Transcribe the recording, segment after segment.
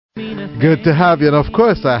Good to have you, and of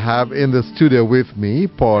course I have in the studio with me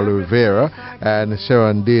Paul Rivera and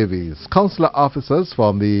Sharon Davies, consular officers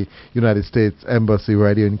from the United States Embassy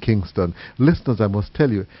right here in Kingston. Listeners, I must tell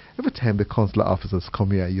you, every time the consular officers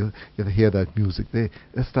come here, you hear that music, they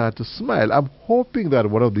start to smile. I'm hoping that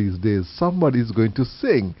one of these days somebody is going to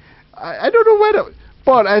sing. I don't know whether...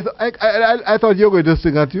 Paul, I thought you were going to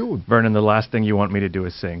sing a tune. Vernon, the last thing you want me to do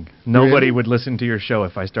is sing. Nobody Really? would listen to your show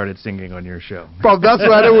if I started singing on your show. Paul, that's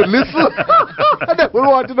why they would listen. They would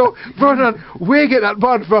want to know, Vernon, where you get that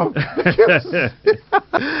band from?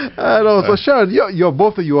 I know. So, Sharon, you're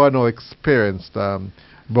both of you are now experienced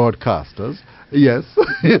broadcasters. Yes,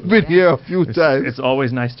 you've been here a few times. It's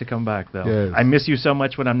always nice to come back, though. Yes. I miss you so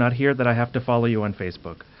much when I'm not here that I have to follow you on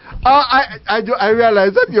Facebook. I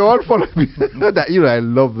realize that you all follow me. I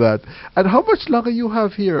love that. And how much longer you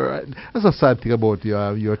have here? That's a sad thing about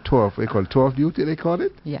your tour. They call it tour of duty. They call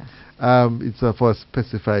it. Yes. It's for a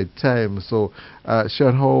specified time. So,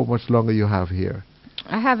 Sharon, how much longer you have here?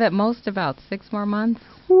 I have at most about 6 more months.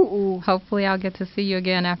 Ooh. Hopefully I'll get to see you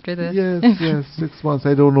again after this. Yes, 6 months.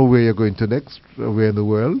 I don't know where you're going to next. Where in the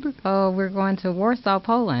world? Oh, we're going to Warsaw,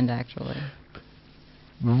 Poland, actually.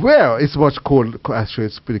 Well, it's much cold. Actually,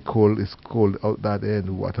 it's pretty cold. It's cold out that end.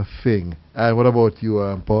 What a thing. And what about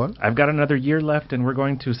you, Paul? I've got another year left, and we're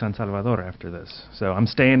going to San Salvador after this. So I'm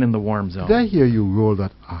staying in the warm zone. Did I hear you roll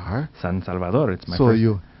that R? San Salvador, it's my So first...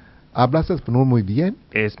 you... Hablas español muy bien?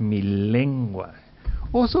 Es mi lengua.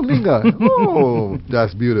 Oh, so linga. Oh,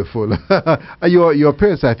 that's beautiful. Your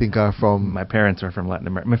parents, I think, are from... My parents are from Latin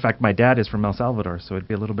America. In fact, my dad is from El Salvador, so it'd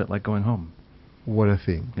be a little bit like going home. What a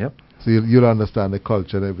thing. Yep. So you'll understand the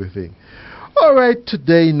culture and everything. All right,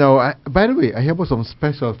 today now, by the way, I hear about some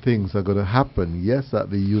special things are going to happen. Yes, at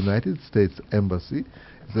the United States Embassy,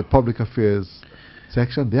 it's the public affairs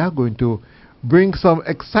section. They are going to bring some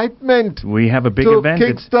excitement. We have a big to event.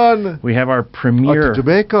 Kingston. We have our premier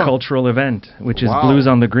cultural event, which is Blues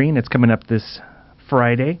on the Green. It's coming up this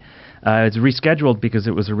Friday. It's rescheduled because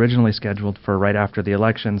it was originally scheduled for right after the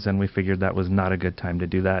elections, and we figured that was not a good time to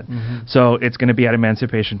do that. So it's going to be at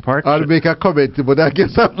Emancipation Park. I'll make a comment, but I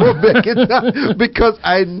guess I won't make it now because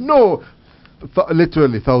I know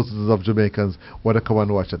literally thousands of Jamaicans want to come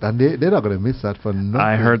and watch it, and they're not going to miss that for nothing.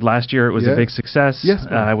 I heard last year it was a big success. Yes,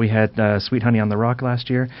 we had Sweet Honey on the Rock last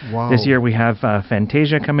year. Wow. This year we have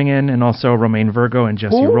Fantasia coming in, and also Romaine Virgo and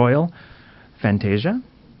Jesse Royal. Fantasia?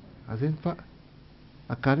 As in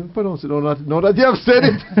I can't even pronounce it. No, that you have said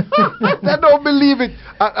it. I don't believe it.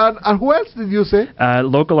 And who else did you say?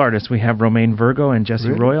 Local artists. We have Romaine Virgo and Jesse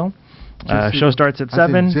Royal. Show starts at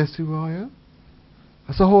 7. Jesse Royal?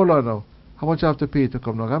 So hold on now. How much you have to pay to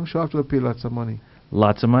come now? I'm sure I have to pay lots of money.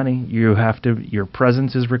 Lots of money. You have to. Your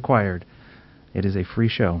presence is required. It is a free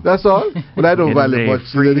show. That's all? Well, I don't value much. It is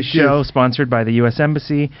a free show sponsored by the U.S.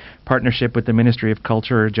 Embassy, partnership with the Ministry of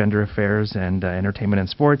Culture, Gender Affairs, and Entertainment and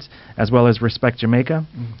Sports, as well as Respect Jamaica.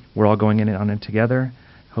 We're all going in on it together.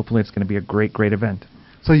 Hopefully it's going to be a great, great event.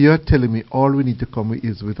 So you're telling me all we need to come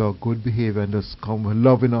is with our good behavior and just come with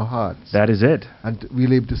love in our hearts. That is it. And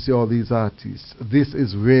we're able to see all these artists. This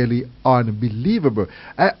is really unbelievable.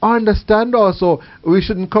 I understand also we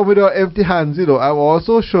shouldn't come with our empty hands. I'm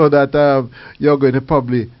also sure that you're going to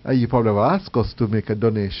you probably have asked us to make a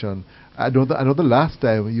donation. I know the last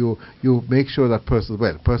time you make sure that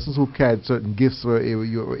persons who carried certain gifts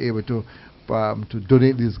you were able to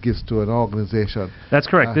donate these gifts to an organization. That's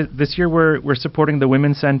correct. This year we're supporting the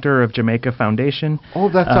Women's Center of Jamaica Foundation.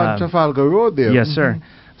 Oh, that's on Trafalgar Road there. Yes, sir.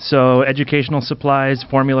 So educational supplies,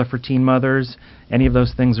 formula for teen mothers, any of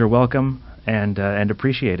those things are welcome and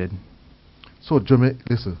appreciated. So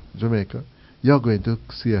Jamaica, you're going to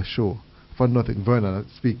see a show for nothing. Vernon,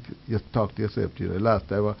 you talk to yourself. Last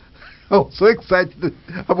time I was so excited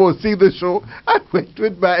about seeing the show. I went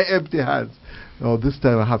with my empty hands. No, this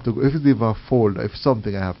time I have to go. If it's even a fold, if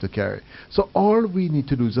something I have to carry. So all we need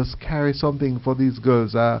to do is just carry something for these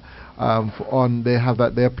girls. They have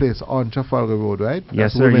their place on Trafalgar Road, right?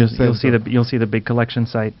 Yes, sir. You'll see the big collection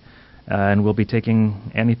site, and we'll be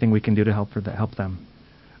taking anything we can do to help them.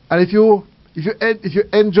 And if you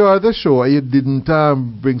enjoy the show and you didn't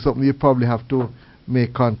bring something, you probably have to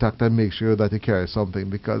make contact and make sure that you carry something,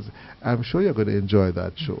 because I'm sure you're going to enjoy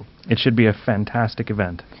that show. It should be a fantastic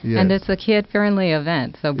event. Yes. And it's a kid-friendly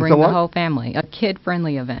event, so bring the whole family. A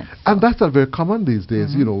kid-friendly event. So. And that's not very common these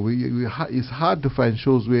days. It's hard to find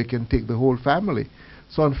shows where you can take the whole family.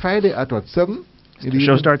 So on Friday at 7? The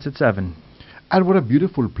show starts at 7. And what a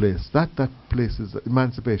beautiful place. That place is,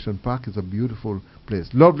 Emancipation Park is a beautiful place.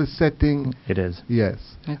 Lovely setting. It is. Yes.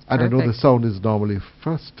 It's and perfect. I know the sound is normally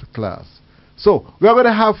first class. So, we're going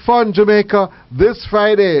to have fun, Jamaica, this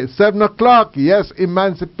Friday, 7 o'clock. Yes,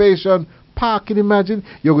 Emancipation Park. Can you imagine?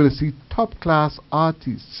 You're going to see top-class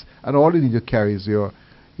artists. And all you need to carry is your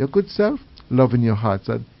good self, love in your hearts.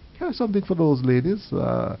 And here's something for those ladies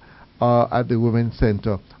at the Women's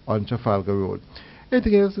Center on Trafalgar Road.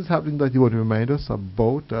 Anything else is happening that you want to remind us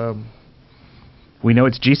about? We know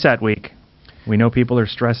it's GSAT week. We know people are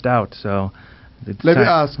stressed out. So let me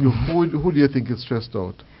ask you, who do you think is stressed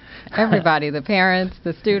out? Everybody, the parents,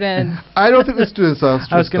 the students. I don't think the students are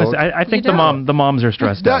stressed out. I was going to say, I think the moms are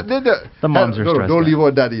stressed out. The moms are stressed out. Don't leave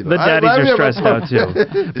out daddy. The daddies are stressed out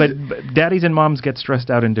too. But daddies and moms get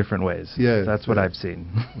stressed out in different ways. Yes, that's what I've seen.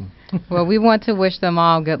 Well, we want to wish them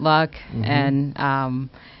all good luck and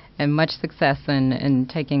much success in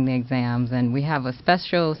taking the exams. And we have a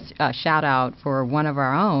special shout out for one of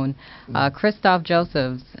our own, Christoph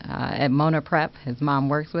Josephs at Mona Prep. His mom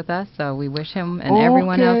works with us, so we wish him and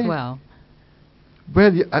everyone else well.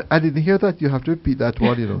 Well, I didn't hear that. You have to repeat that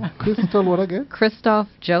word, you know. Christoph, what again? Christoph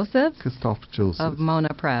Josephs. Christoph Josephs. Of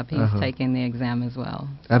Mona Prep. He's taking the exam as well.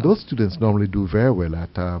 So. And those students normally do very well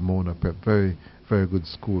at Mona Prep. Very, very good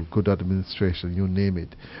school, good administration, you name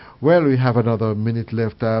it. Well, we have another minute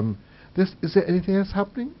left. Is there anything else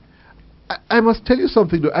happening? I must tell you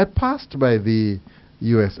something, though. I passed by the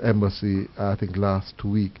U.S. Embassy, I think, last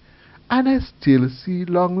week, and I still see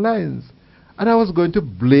long lines. And I was going to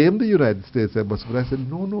blame the United States Embassy, but I said,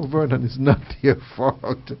 no, Vernon, it's not their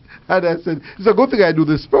fault. And I said, it's a good thing I do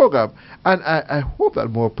this program. And I hope that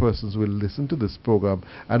more persons will listen to this program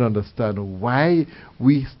and understand why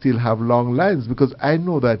we still have long lines, because I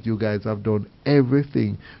know that you guys have done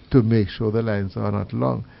everything to make sure the lines are not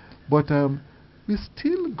long. But we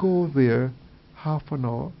still go there half an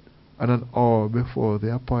hour and an hour before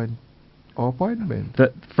the appointment.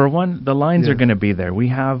 For one, the lines are going to be there. We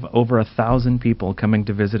have over 1,000 people coming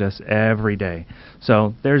to visit us every day.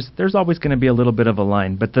 So there's always going to be a little bit of a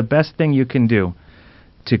line. But the best thing you can do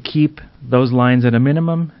to keep those lines at a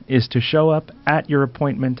minimum is to show up at your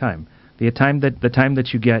appointment time. The time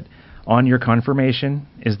that you get on your confirmation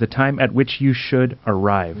is the time at which you should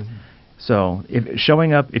arrive. So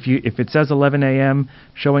if it says 11 a.m.,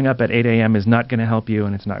 showing up at 8 a.m. is not going to help you,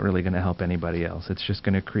 and it's not really going to help anybody else. It's just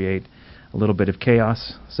going to create a little bit of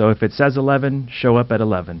chaos. So if it says 11, show up at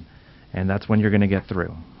 11, and that's when you're going to get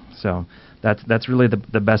through. So that's really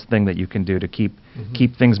the best thing that you can do to keep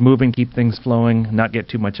things moving, keep things flowing, not get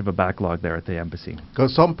too much of a backlog there at the embassy.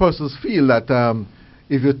 Because some persons feel that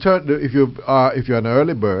if you're an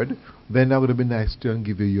early bird, then that would be nice to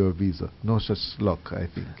give you your visa. No such luck, I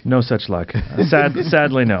think. No such luck.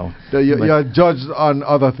 Sadly, no. You're judged on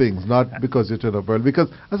other things, not because you turn up early. Because,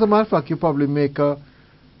 as a matter of fact, you probably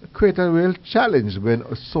create a real challenge when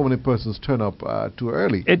so many persons turn up too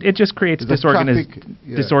early. It just creates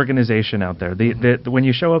disorganization out there. When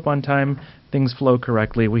you show up on time, things flow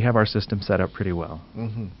correctly. We have our system set up pretty well.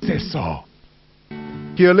 C'est ça.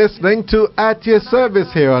 You're listening to At Your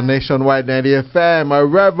Service here on Nationwide 90 FM, a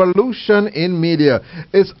revolution in media.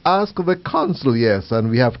 It's Ask the Consul, yes, and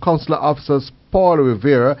we have Consular Officers Paul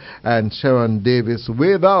Rivera and Sharon Davis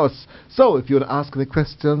with us. So if you want to ask any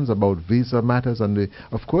questions about visa matters, and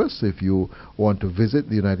of course if you want to visit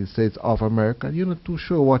the United States of America and you're not too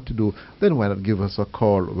sure what to do, then why not give us a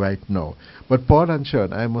call right now. But Paul and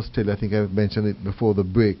Sharon, I must tell you, I think I mentioned it before the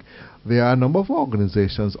break, there are a number of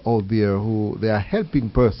organizations out there who they are helping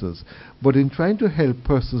persons, but in trying to help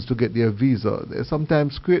persons to get their visa, they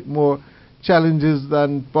sometimes create more challenges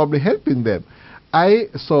than probably helping them. I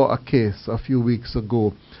saw a case a few weeks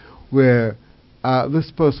ago where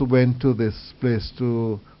this person went to this place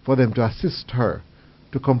for them to assist her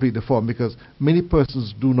to complete the form, because many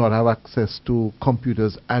persons do not have access to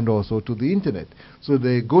computers and also to the internet. So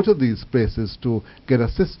they go to these places to get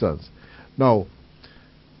assistance. Now,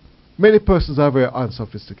 many persons are very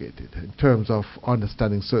unsophisticated in terms of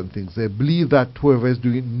understanding certain things. They believe that whoever is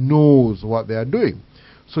doing it knows what they are doing.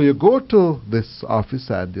 So you go to this office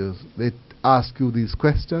and they ask you these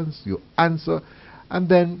questions, you answer, and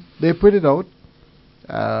then they print it out.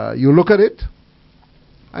 You look at it.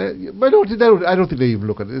 I don't think they even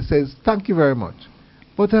look at it. It says, thank you very much.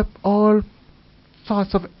 But there are all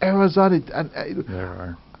sorts of errors on it. And there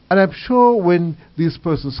are. And I'm sure when these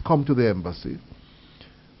persons come to the embassy,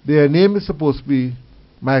 their name is supposed to be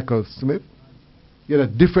Michael Smith. Yet a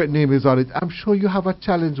different name is on it. I'm sure you have a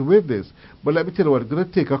challenge with this. But let me tell you what, I'm going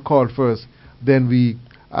to take a call first, then we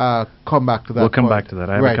come back to that. We'll come back to that.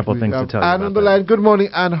 I have a couple of things to tell you about. Anne on the line. Good morning,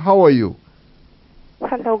 Anne. How are you?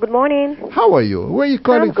 Hello, good morning. How are you? Where are you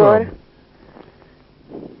calling from?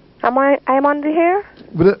 I'm on the air?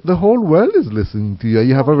 But the whole world is listening to you.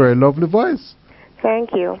 You have a very lovely voice.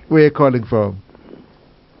 Thank you. Where are you calling from?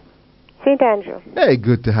 St. Andrew. Hey,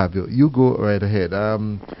 good to have you. You go right ahead.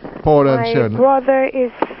 Paul and Sharon. My brother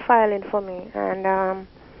is filing for me, and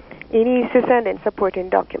he needs to send in supporting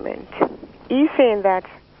document. He's saying that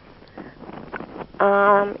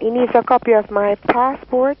he needs a copy of my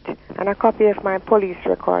passport and a copy of my police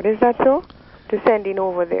record. Is that so? To send in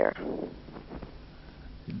over there.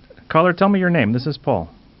 Caller, tell me your name. This is Paul.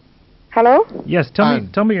 Hello? Yes,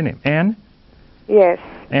 tell me your name. Anne? Yes.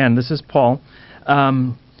 Anne, this is Paul.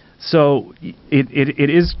 So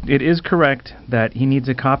it is correct that he needs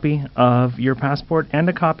a copy of your passport and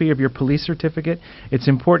a copy of your police certificate. It's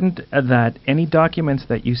important that any documents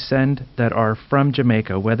that you send that are from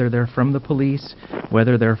Jamaica, whether they're from the police,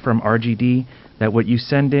 whether they're from RGD, that what you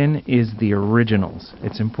send in is the originals.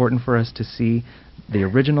 It's important for us to see the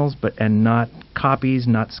originals, and not copies,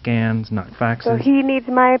 not scans, not faxes. So he needs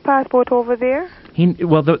my passport over there?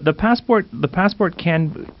 The passport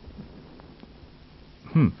can.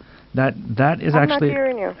 That is actually not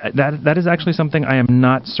hearing you. That is actually something I am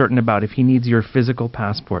not certain about. If he needs your physical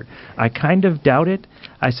passport, I kind of doubt it.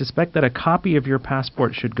 I suspect that a copy of your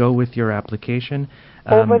passport should go with your application.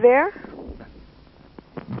 Over there?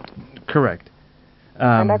 Correct.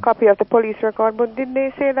 And a copy of the police record. But did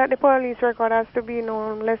they say that the police record has to be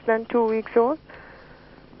no less than 2 weeks old?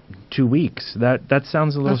 2 weeks. That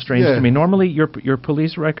sounds a little strange to me. Normally, your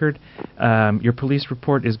police record, your police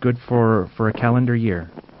report is good for a calendar year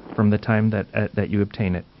from the time that you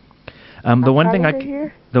obtain it.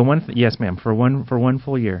 Yes, ma'am, for one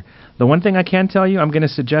full year. The one thing I can tell you, I'm going to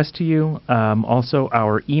suggest to you also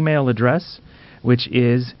our email address, which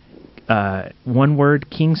is one word,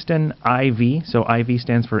 Kingston IV. So IV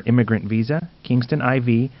stands for immigrant visa. Kingston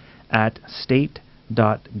IV at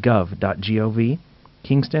state.gov.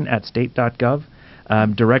 Kingston at state.gov.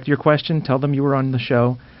 Direct your question. Tell them you were on the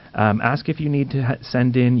show. Ask if you need to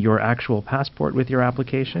send in your actual passport with your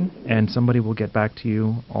application, and somebody will get back to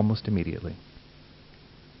you almost immediately.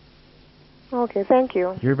 Okay, thank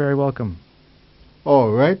you. You're very welcome.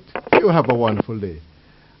 All right. You have a wonderful day.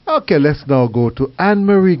 Okay, let's now go to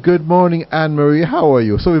Anne-Marie. Good morning, Anne-Marie. How are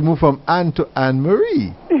you? So we move from Anne to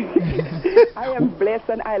Anne-Marie. I am blessed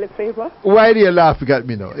and highly favored. Why do you laugh at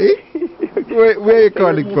me now? Eh? Where are you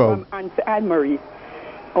calling from? Anne-Marie.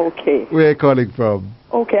 Okay. Where are you calling from?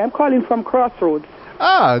 Okay, I'm calling from Crossroads.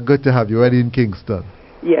 Ah, good to have you. Right in Kingston.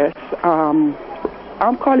 Yes.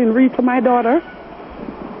 I'm calling Rita, my daughter.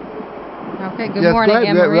 Okay, good morning,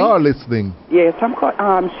 Anne-Marie. We are listening. Yes,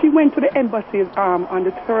 she went to the embassy on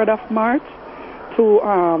the 3rd of March to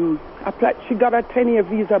apply. She got a 10-year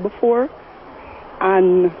visa before,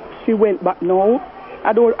 and she went back now.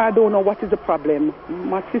 I don't know what is the problem.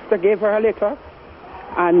 My sister gave her a letter,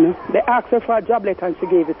 and they asked her for a job letter, and she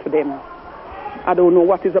gave it to them. I don't know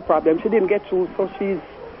what is the problem. She didn't get through, so she's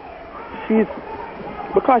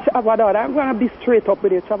because she have a daughter. I'm gonna be straight up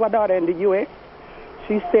with it. She have a daughter in the U.S.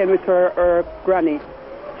 She's staying with her granny.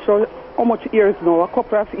 So how much years now? A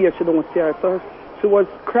couple of years she don't see her. So she was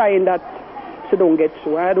crying that she don't get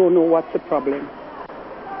through. I don't know what's the problem.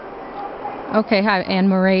 Okay, hi,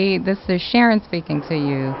 Anne-Marie. This is Sharon speaking to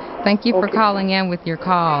you. Thank you for calling in with your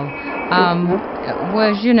call.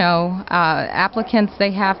 Applicants,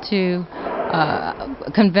 they have to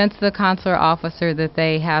convince the consular officer that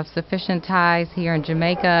they have sufficient ties here in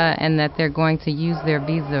Jamaica and that they're going to use their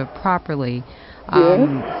visa properly.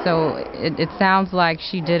 So it sounds like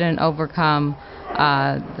she didn't overcome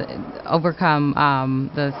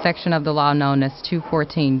the section of the law known as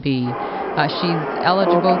 214B. She's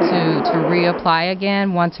eligible to reapply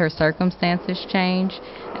again once her circumstances change,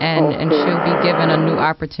 and she'll be given a new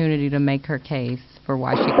opportunity to make her case for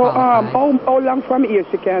why she qualifies. How long from here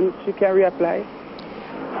she can reapply?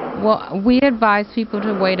 Well, we advise people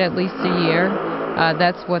to wait at least a year.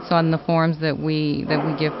 That's what's on the forms that we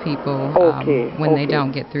give people when they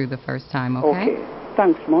don't get through the first time. Okay.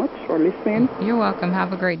 Thanks much for listening. You're welcome.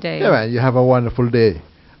 Have a great day. Yeah, man. You have a wonderful day.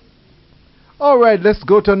 All right, let's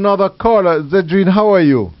go to another caller. Zedrine, how are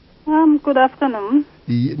you? Good afternoon.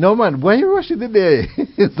 No, man, why are you rushing the day?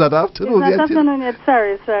 It's not afternoon yet. It's not afternoon yet.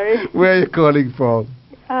 Sorry. Where are you calling from?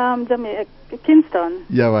 Jamaica, Kingston.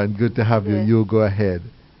 Yeah, man, good to have you. You go ahead.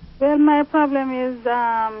 Well, my problem is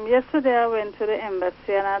yesterday I went to the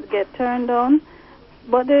embassy and I get turned down.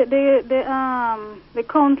 But the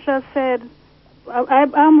consul said, we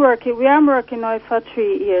are working now for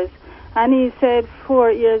 3 years. And he said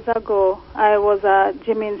 4 years ago I was a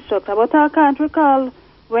gym instructor. But I can't recall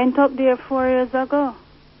went up there 4 years ago.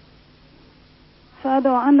 So I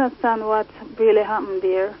don't understand what really happened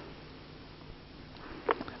there.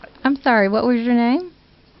 I'm sorry, what was your name?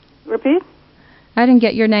 Repeat? I didn't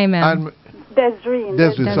get your name, ma'am. Desiree.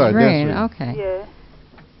 Desiree, okay. Yeah.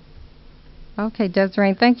 Okay,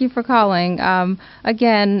 Desiree, thank you for calling.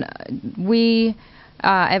 Again, we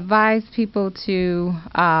advise people to,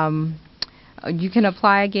 you can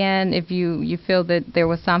apply again if you feel that there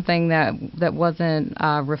was something that wasn't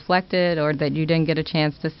reflected or that you didn't get a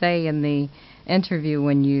chance to say in the interview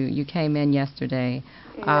when you came in yesterday.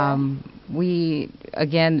 Yeah. We,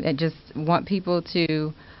 again, just want people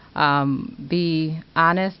to be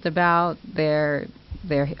honest about their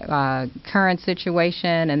current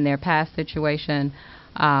situation and their past situation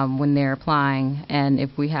when they're applying, and if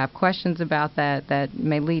we have questions about that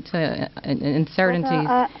may lead to uncertainties.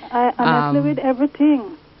 I honestly with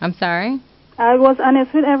everything. I'm sorry? I was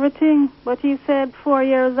honest with everything, but he said 4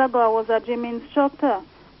 years ago I was a gym instructor,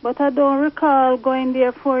 but I don't recall going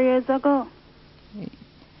there 4 years ago.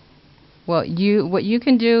 Well, what you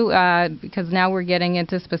can do, because now we're getting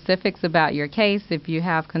into specifics about your case, if you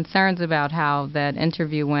have concerns about how that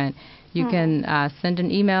interview went, you can send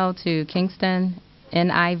an email to Kingston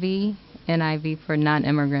NIV for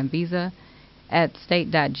non-immigrant visa, at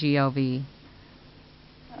state.gov.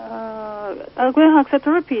 I'm going to ask you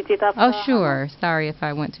to repeat it after. Oh, sure. Sorry if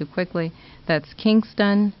I went too quickly. That's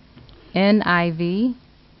Kingston NIV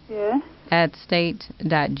at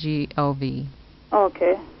state.gov.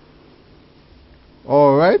 Okay.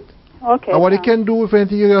 All right. Okay. And what you can do, if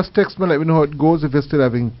anything, you just text me, let me know how it goes. If you're still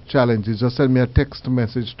having challenges, just send me a text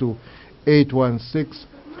message to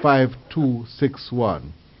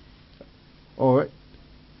 816-5261. All right.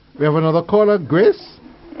 We have another caller, Grace?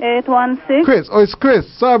 816. Chris. Oh, it's Chris.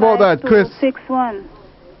 Sorry about that, Chris. 5261.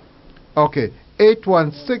 Okay.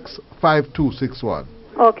 816-5261.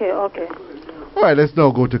 Okay. All right, let's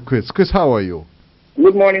now go to Chris. Chris, how are you?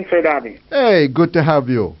 Good morning, Sir Darby. Hey, good to have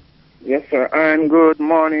you. Yes, sir. And good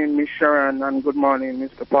morning, Miss Sharon, and good morning,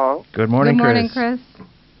 Mr. Paul. Good morning, Good morning, Chris.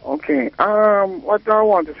 Okay. What I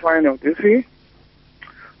want to find out, you see,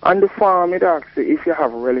 on the farm it asks you if you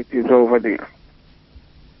have relatives over there.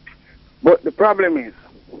 But the problem is,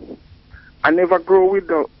 I never grow with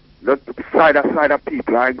the side of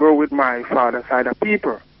people. I grow with my father's side of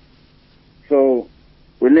people. So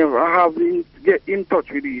we never have to get in touch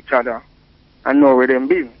with each other and know where them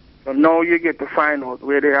been. So now you get to find out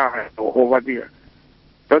where they are over there.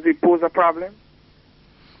 Does it pose a problem?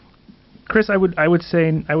 Chris, I would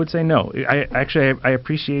say no. I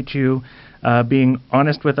appreciate you being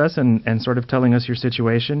honest with us and sort of telling us your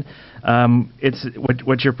situation. It's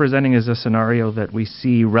what you're presenting is a scenario that we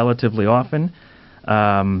see relatively often.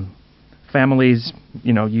 Families,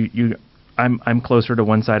 I'm closer to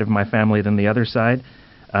one side of my family than the other side,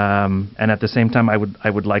 and at the same time, I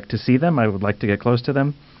would like to see them. I would like to get close to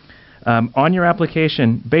them. On your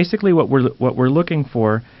application, basically what we're looking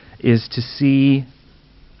for is to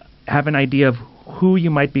have an idea of who you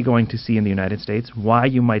might be going to see in the United States, why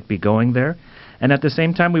you might be going there, and at the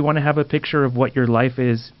same time we want to have a picture of what your life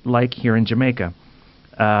is like here in Jamaica.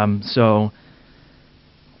 So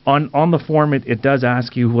on the form it does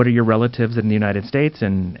ask you what are your relatives in the United States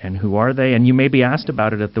and who are they, and you may be asked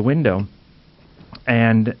about it at the window.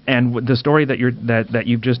 And the story that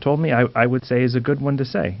you've just told me, I would say is a good one to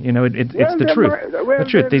say. It's the truth. The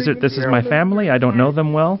truth. This is my family. I don't know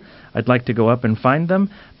them well. I'd like to go up and find them,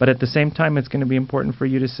 but at the same time, it's going to be important for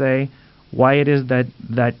you to say why it is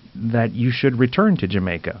that you should return to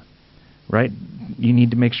Jamaica, right? You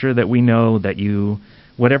need to make sure that we know that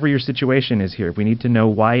whatever your situation is here, we need to know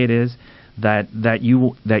why it is that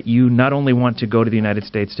you not only want to go to the United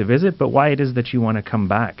States to visit, but why it is that you want to come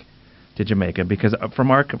back to Jamaica, because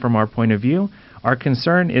from our point of view, our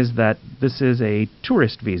concern is that this is a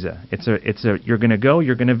tourist visa. It's a you're going to go,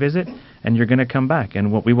 you're going to visit, and you're going to come back.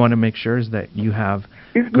 And what we want to make sure is that you have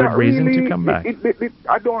good reason to come back.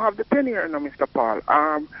 I don't have the tenure now, Mr. Paul.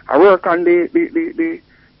 I work on the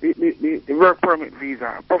work permit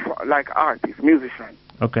visa, like artist, musician.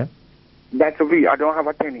 Okay. That's a visa. I don't have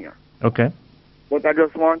a tenure. Okay. But I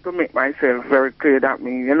just want to make myself very clear that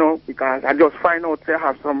because I just find out I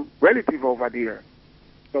have some relative over there.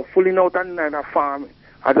 So filling out another form,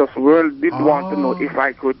 I just really did want to know if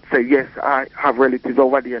I could say, yes, I have relatives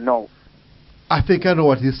over there now. I think I know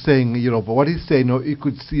what he's saying, but what he's saying, it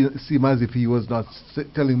could seem as if he was not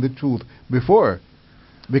telling the truth before.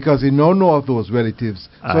 Because he now knows of those relatives.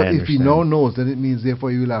 So if he now knows, then it means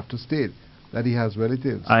therefore he will have to state that he has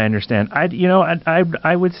relatives. I understand.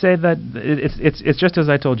 I would say that it's just as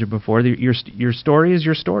I told you before. Your story is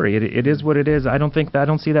your story. It is what it is. I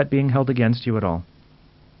don't see that being held against you at all.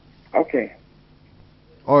 Okay.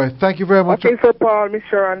 All right. Thank you very much. Okay, Sir Paul, Miss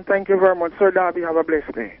Sharon, thank you very much. Sir Darby, have a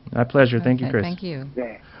blessed day. My pleasure. Thank you, Chris. Thank you.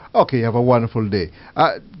 Yeah. Okay. Have a wonderful day.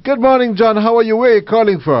 Good morning, John. How are you? Where are you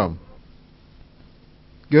calling from?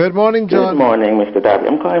 Good morning, John. Good morning, Mr. Darby.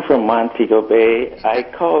 I'm calling from Montego Bay. I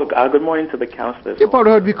called. Good morning to the counselors. You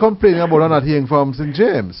probably heard me complaining about not hearing from St.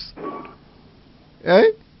 James. Eh?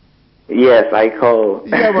 Yes, I called.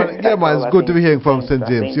 Yeah, man. It's good to be hearing from St.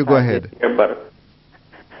 James. You go ahead.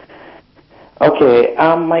 Okay.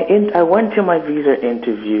 I went to my visa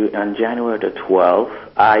interview on January the 12th.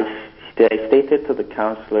 I stated to the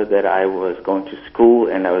counselor that I was going to school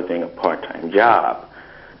and I was doing a part-time job.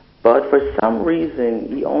 But for some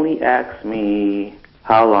reason, he only asked me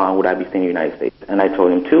how long would I be staying in the United States. And I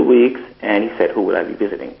told him 2 weeks, and he said, who would I be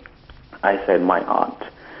visiting? I said, my aunt.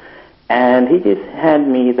 And he just handed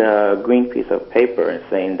me the green piece of paper and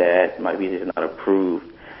saying that my visa is not approved.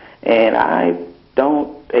 And I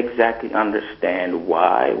don't exactly understand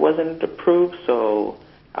why it wasn't approved, so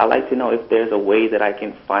I'd like to know if there's a way that I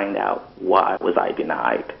can find out why was I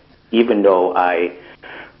denied. Even though I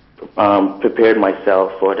prepared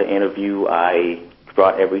myself for the interview, I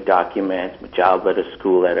brought every document, my job letter,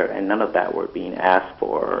 school letter, and none of that were being asked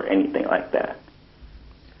for or anything like that.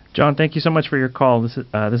 John, thank you so much for your call. This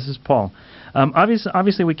is Paul.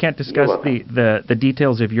 Obviously, we can't discuss the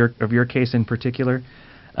details of your case in particular.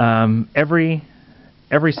 Every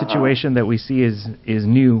situation that we see is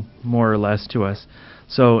new, more or less, to us.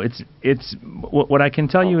 So it's what I can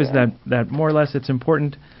tell you is that more or less it's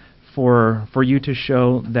important for you to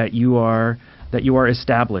show that you are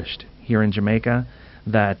established here in Jamaica,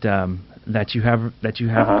 that you have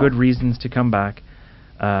good reasons to come back,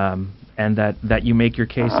 and that you make your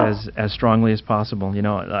case as strongly as possible. You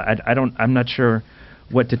know, I'm not sure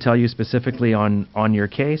what to tell you specifically on your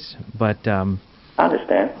case, but I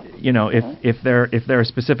understand. You know, if there are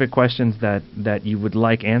specific questions that you would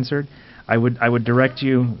like answered, I would direct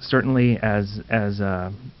you, certainly as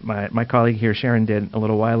my colleague here Sharon did a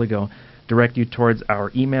little while ago, direct you towards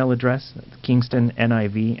our email address,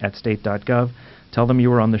 kingstonniv@state.gov. Tell them you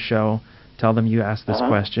were on the show. Tell them you asked this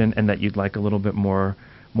question and that you'd like a little bit more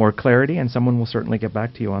clarity, and someone will certainly get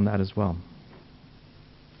back to you on that as well.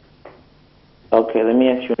 Okay, let me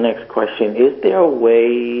ask you the next question. Is there a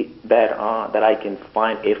way that I can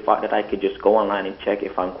find that I could just go online and check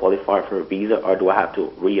if I'm qualified for a visa, or do I have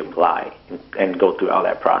to reapply and go through all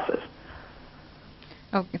that process?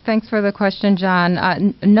 Okay, thanks for the question, John.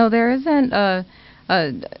 No, there isn't I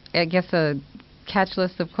guess a catch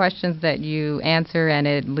list of questions that you answer and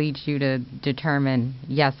it leads you to determine,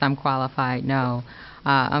 yes, I'm qualified, no.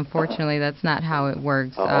 Unfortunately, that's not how it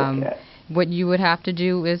works. Okay. What you would have to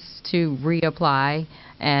do is to reapply,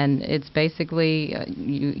 and it's basically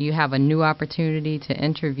you have a new opportunity to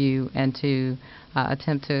interview and to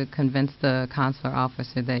attempt to convince the consular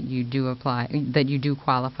officer that you do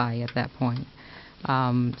qualify at that point.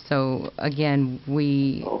 So again,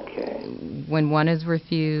 when one is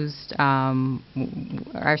refused,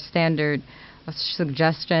 our standard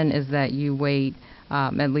suggestion is that you wait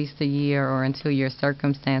at least a year or until your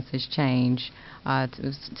circumstances change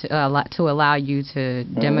to allow you to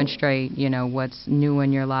demonstrate, what's new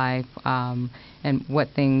in your life and what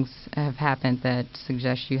things have happened that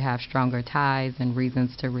suggest you have stronger ties and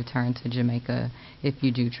reasons to return to Jamaica if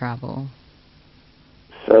you do travel.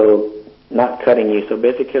 So, not cutting you, so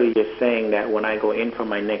basically you're saying that when I go in for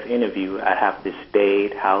my next interview, I have to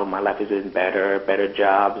state how my life is getting better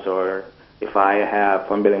jobs, or if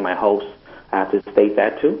I'm building my house, I have to state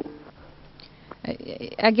that too?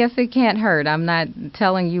 I guess it can't hurt. I'm not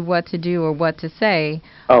telling you what to do or what to say.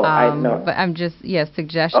 I know. But I'm just,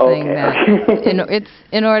 suggesting that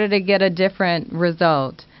in order to get a different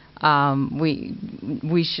result, we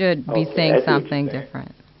should be seeing something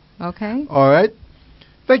different. Okay? All right.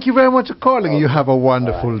 Thank you very much for calling. You have a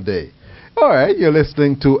wonderful day. All right, you're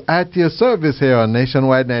listening to At Your Service here on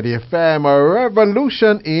Nationwide 90 FM, a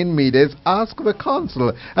revolution in media's Ask the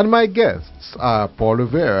Consul. And my guests are Paul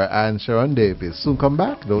Rivera and Sharon Davis. Soon come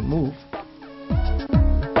back. Don't move.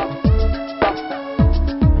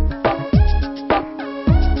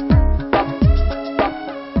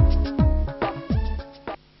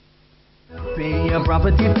 Pay your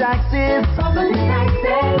property taxes.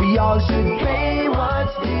 We all should pay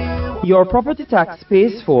what's due. Your property tax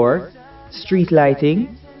pays for street lighting,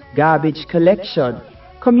 garbage collection,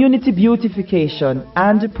 community beautification,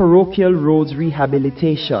 and parochial roads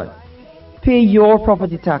rehabilitation. Pay your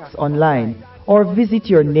property tax online or visit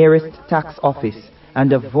your nearest tax office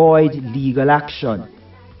and avoid legal action.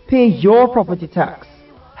 Pay your property tax.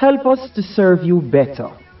 Help us to serve you better.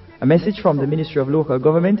 A message from the Ministry of Local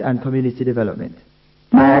Government and Community Development.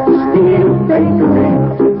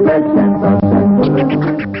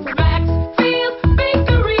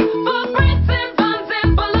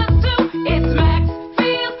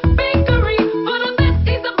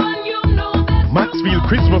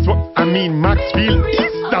 Christmas mean Maxfield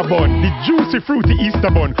Easter bun, the juicy fruity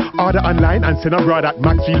Easter bun. Order online and send abroad at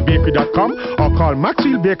maxfieldbakery.com or call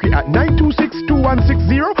Maxfield Bakery at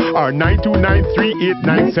 926-2160 or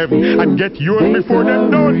 929-3897 and get yours before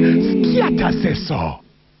they're done. Scatter says so.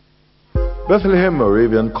 Bethlehem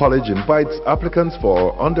Moravian College invites applicants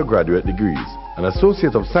for undergraduate degrees, an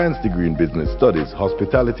Associate of Science degree in Business Studies,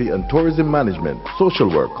 Hospitality and Tourism Management, Social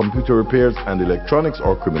Work, Computer Repairs and Electronics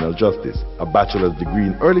or Criminal Justice, a Bachelor's degree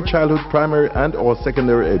in Early Childhood, Primary and or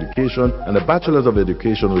Secondary Education, and a Bachelor's of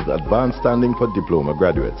Education with Advanced Standing for Diploma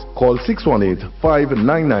graduates. Call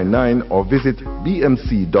 618-5999 or visit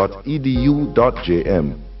bmc.edu.jm.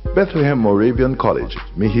 Bethlehem Moravian College,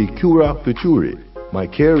 Mihi Cura Futuri. My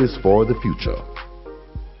care is for the future.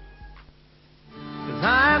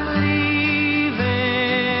 I'm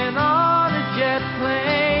leaving on a jet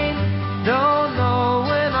plane. Don't know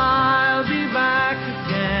when I'll be back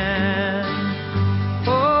again.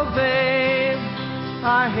 Oh, babe,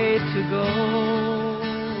 I hate to go.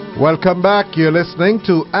 Welcome back. You're listening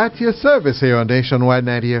to At Your Service here on Nationwide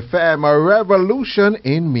 90 FM. A revolution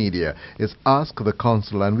in media is Ask the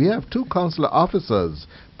Consul, and we have two consular officers,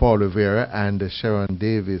 Paul Rivera and Sharon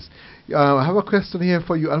Davis. I have a question here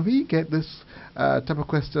for you, and we get this type of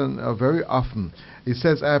question very often. It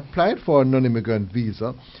says, I applied for a non-immigrant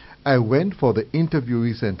visa. I went for the interview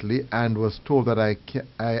recently and was told that I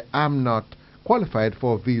am not qualified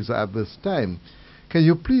for a visa at this time. Can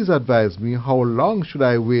you please advise me how long should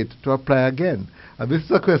I wait to apply again? And this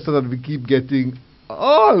is a question that we keep getting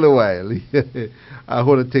all the while. I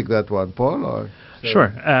want to take that one, Paul, or...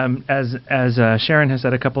 Sure. As Sharon has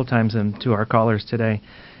said a couple times to our callers today,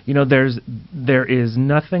 you know, there is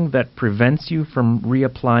nothing that prevents you from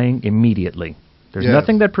reapplying immediately. There's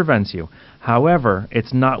nothing that prevents you. However,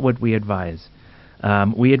 it's not what we advise.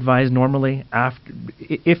 We advise normally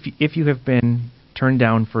if you have been turned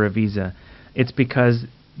down for a visa, it's because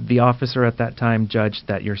the officer at that time judged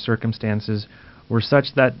that your circumstances were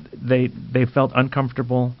such that they felt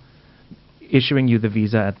uncomfortable issuing you the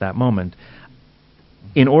visa at that moment.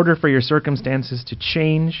 In order for your circumstances to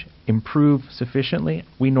change, improve sufficiently,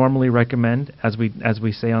 we normally recommend, as we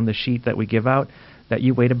say on the sheet that we give out, that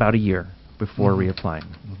you wait about a year before reapplying.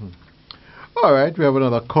 All right, we have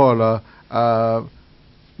another caller.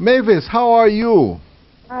 Mavis, how are you?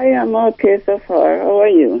 I am okay so far. How are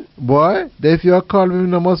you? Boy, if you are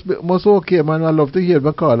calling me, must okay, man. I love to hear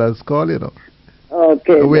my callers call, you know.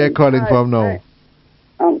 Okay. Where are you calling from now?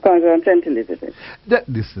 I'm calling from St. Elizabeth.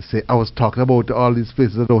 This is it. I was talking about all these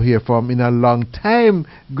places I don't hear from in a long time.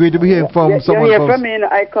 Great to be hearing from someone. You hear from me?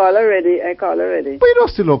 I call already. But you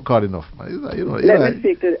don't still don't call enough, man. Let me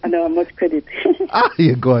speak to. I know how much credit.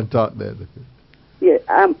 You go and talk then. Yeah,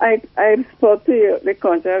 I spoke to you, the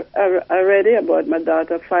consul already about my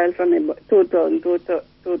daughter filed for me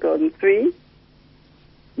 2003.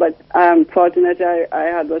 But unfortunately, I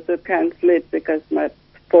had to cancel it because my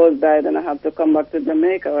spouse died and I have to come back to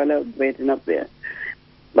Jamaica while I was waiting up there.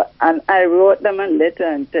 And I wrote them a letter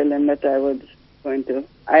and tell them that I would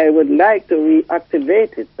like to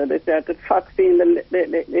reactivate it. So they said to fax in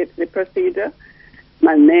the procedure,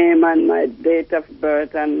 my name and my date of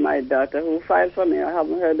birth and my daughter who filed for me. I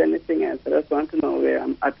haven't heard anything else. I just want to know where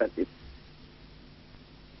I'm at it.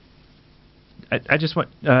 I just want,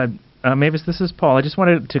 Mavis, this is Paul. I just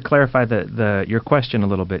wanted to clarify your question a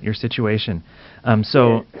little bit, your situation.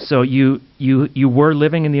 So you were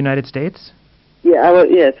living in the United States? Yeah, I was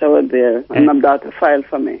there, and my daughter filed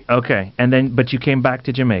for me. Okay, but you came back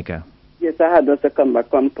to Jamaica? Yes, I had to come back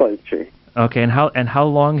compulsory. Okay, and how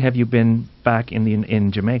long have you been back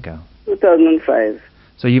in Jamaica? 2005.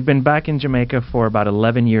 So you've been back in Jamaica for about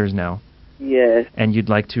 11 years now. Yes. And you'd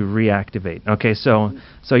like to reactivate. Okay, so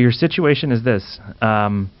your situation is this.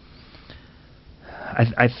 I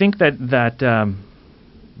think that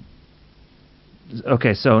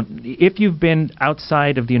okay, so if you've been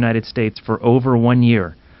outside of the United States for over 1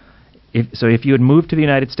 year, if you had moved to the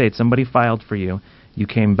United States, somebody filed for you, you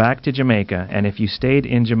came back to Jamaica, and if you stayed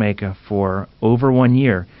in Jamaica for over 1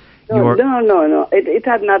 year, No. It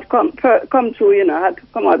had not come through. It had to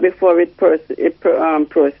come out before it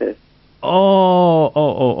processed.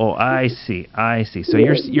 Oh! I see. So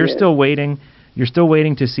you're still waiting. You're still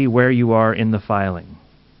waiting to see where you are in the filing.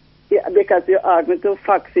 Yeah, because you asked me to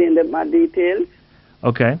fax in my details.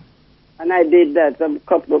 Okay. And I did that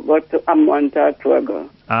a month or two ago.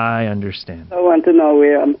 I understand. I want to know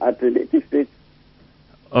where I'm at with it. If it's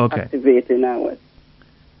activating or what.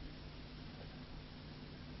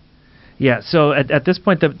 Yeah, so at this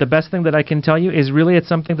point, the best thing that I can tell you is really it's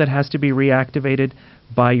something that has to be reactivated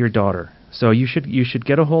by your daughter. So you should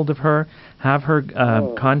get a hold of her, have her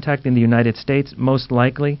contact in the United States, most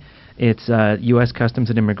likely, It's U.S. Customs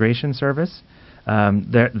and Immigration Service.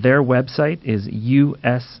 Their website is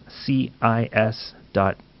uscis.gov.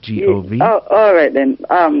 Oh, all right then.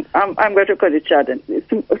 I'm going to cut the chat. And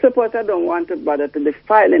suppose I don't want to bother to the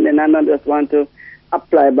filing, and I don't just want to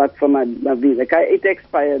apply back for my visa. It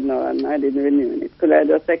expired now, and I didn't renew it. Could I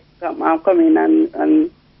just come in and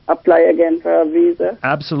apply again for a visa?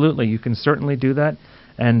 Absolutely, you can certainly do that,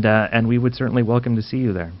 and we would certainly welcome to see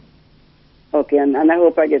you there. Okay, and I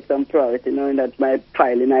hope I get some priority, knowing that my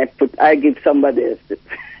filing I give somebody else.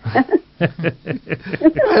 I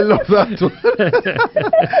love that one.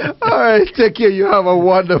 All right, take care. You have a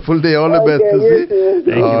wonderful day. All the best to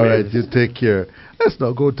see. All right, you take care. Let's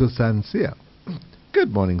now go to Sansia.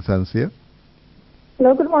 Good morning, Sansia.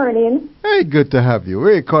 Hello, good morning. Hey, good to have you.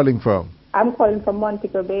 Where are you calling from? I'm calling from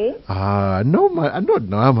Montego Bay. No, I don't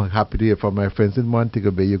know. I'm happy to hear from my friends in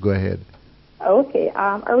Montego Bay. You go ahead. Okay,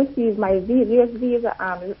 I received my US visa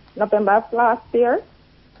November of last year,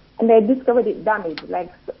 and I discovered it damaged,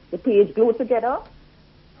 like the page glued together.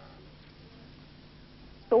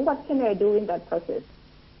 So what can I do in that process?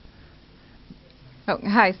 Oh,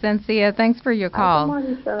 hi, Cynthia. Thanks for your call. Good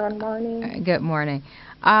morning, Sharon. Morning. Good morning.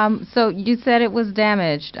 So you said it was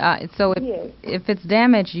damaged. So if it's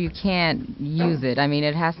damaged, you can't use it. I mean,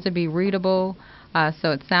 it has to be readable.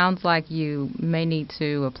 So it sounds like you may need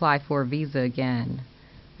to apply for a visa again.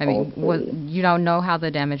 I mean, you don't know how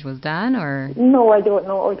the damage was done, or? No, I don't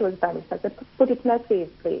know how it was damaged. I said, put it in a safe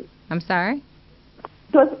place. I'm sorry?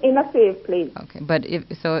 It was in a safe place. Okay, but if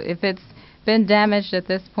it's been damaged at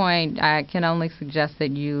this point, I can only suggest that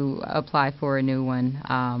you apply for a new one,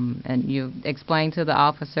 and you explain to the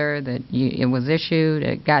officer that it was issued,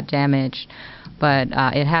 it got damaged, but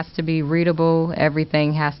it has to be readable,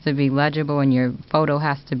 everything has to be legible, and your photo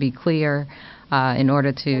has to be clear in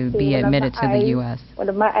order to be admitted to the U.S. One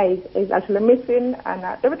of my eyes is actually missing, and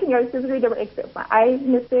everything else is readable except my eyes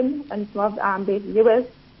missing, and some of the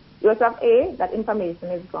US of A, that information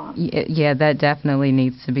is gone. Yeah, that definitely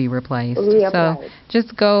needs to be replaced. So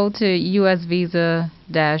just go to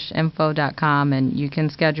usvisa-info.com and you can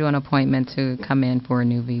schedule an appointment to come in for a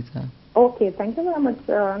new visa. Okay, thank you very much,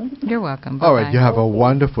 Sharon. You're welcome. All right, you have a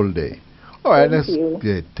wonderful day. All right,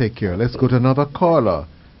 take care. Let's go to another caller.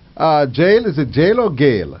 Jail, is it Jail or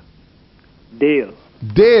Gail? Dale.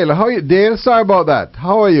 Dale, how are you? Dale, sorry about that.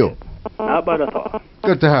 How are you? Not bad at all.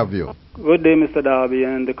 Good to have you. Good day, Mr. Darby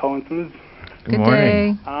and the councils. Good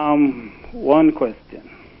morning. One question.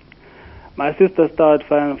 My sister started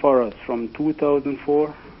filing for us from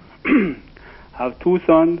 2004. Have two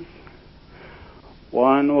sons.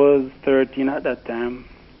 One was 13 at that time,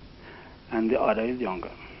 and the other is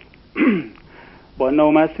younger. But now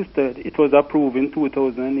my sister, it was approved in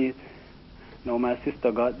 2008. Now my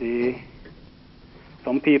sister got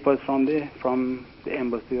some papers from the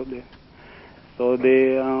embassy up there. So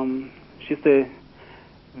she said,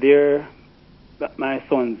 my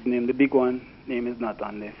son's name, the big one, name is not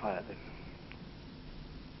on their file.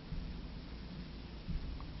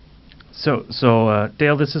 So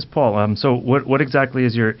Dale, this is Paul. So what exactly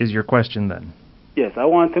is your question then? Yes, I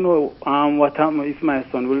want to know what happens if my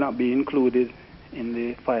son will not be included in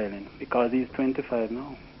the filing because he's 25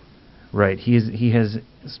 now. Right. He has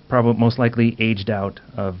probably most likely aged out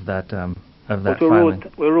of that but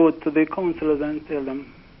we wrote to the counselors and tell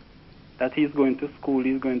them that he's going to school,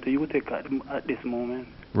 he's going to UTEC at this moment.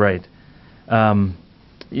 Right. The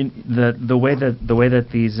way that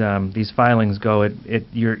these filings go,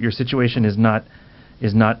 your situation is not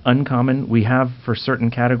uncommon. We have for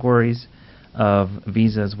certain categories of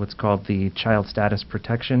visas what's called the child status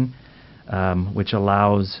protection, which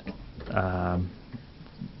allows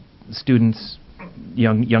students,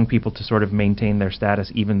 young people, to sort of maintain their status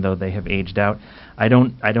even though they have aged out. I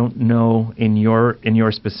don't know in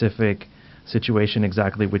your specific situation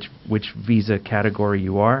exactly which visa category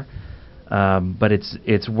you are, but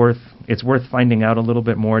it's worth finding out a little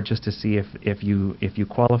bit more just to see if you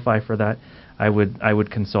qualify for that. I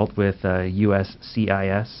would consult with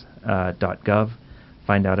uscis.gov,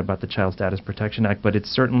 find out about the Child Status Protection Act, but it's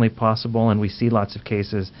certainly possible, and we see lots of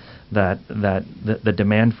cases that the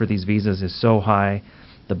demand for these visas is so high,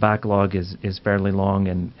 the backlog is fairly long,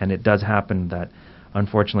 and it does happen that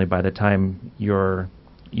unfortunately by the time your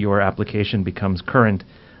application becomes current,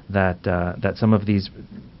 that some of these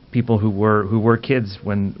people who were kids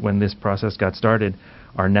when this process got started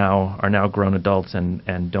are now grown adults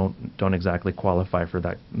and don't exactly qualify for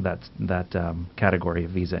that category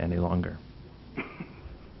of visa any longer.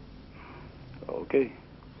 Okay.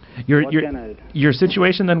 Your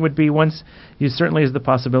situation then would be certainly is the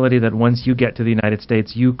possibility that once you get to the United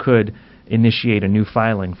States, you could initiate a new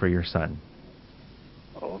filing for your son.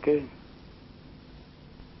 Okay.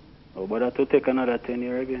 Oh, but that will take another 10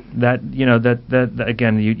 years again. That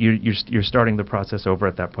again, you're starting the process over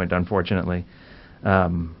at that point, unfortunately.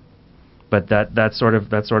 But that's sort of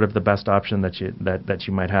the best option that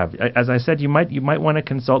you might have. As I said, you might want to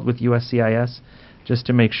consult with USCIS just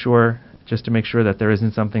to make sure that there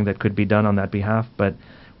isn't something that could be done on that behalf. But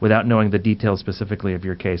without knowing the details specifically of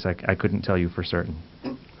your case, I couldn't tell you for certain.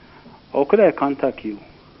 How could I contact you?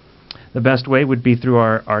 The best way would be through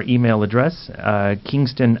our email address,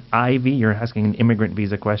 Kingston IV. You're asking an immigrant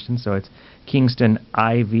visa question, so it's Kingston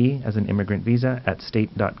IV as an immigrant visa at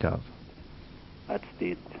state.gov. At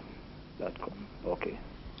state.com. Okay.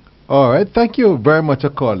 All right. Thank you very much for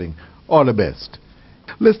calling. All the best.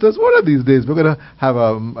 Listeners, one of these days we're going to have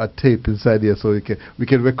a tape inside here so we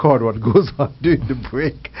can record what goes on during the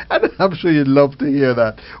break. And I'm sure you'd love to hear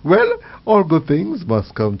that. Well, all good things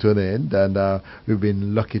must come to an end. And we've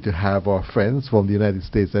been lucky to have our friends from the United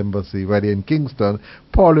States Embassy right here in Kingston,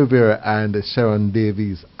 Paul Rivera and Sharon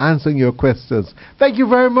Davies, answering your questions. Thank you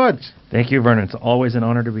very much. Thank you, Vernon. It's always an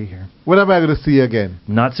honor to be here. When am I going to see you again?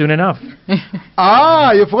 Not soon enough.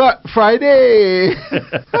 You forgot Friday.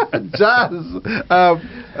 Jazz.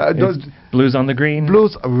 Blues on the Green.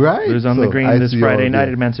 Blues, right. Blues on the Green this Friday night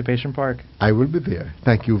at Emancipation Park. I will be there.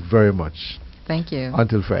 Thank you very much. Thank you.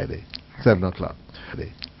 Until Friday, 7 o'clock.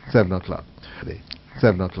 7 o'clock.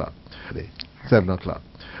 7 o'clock. 7 o'clock.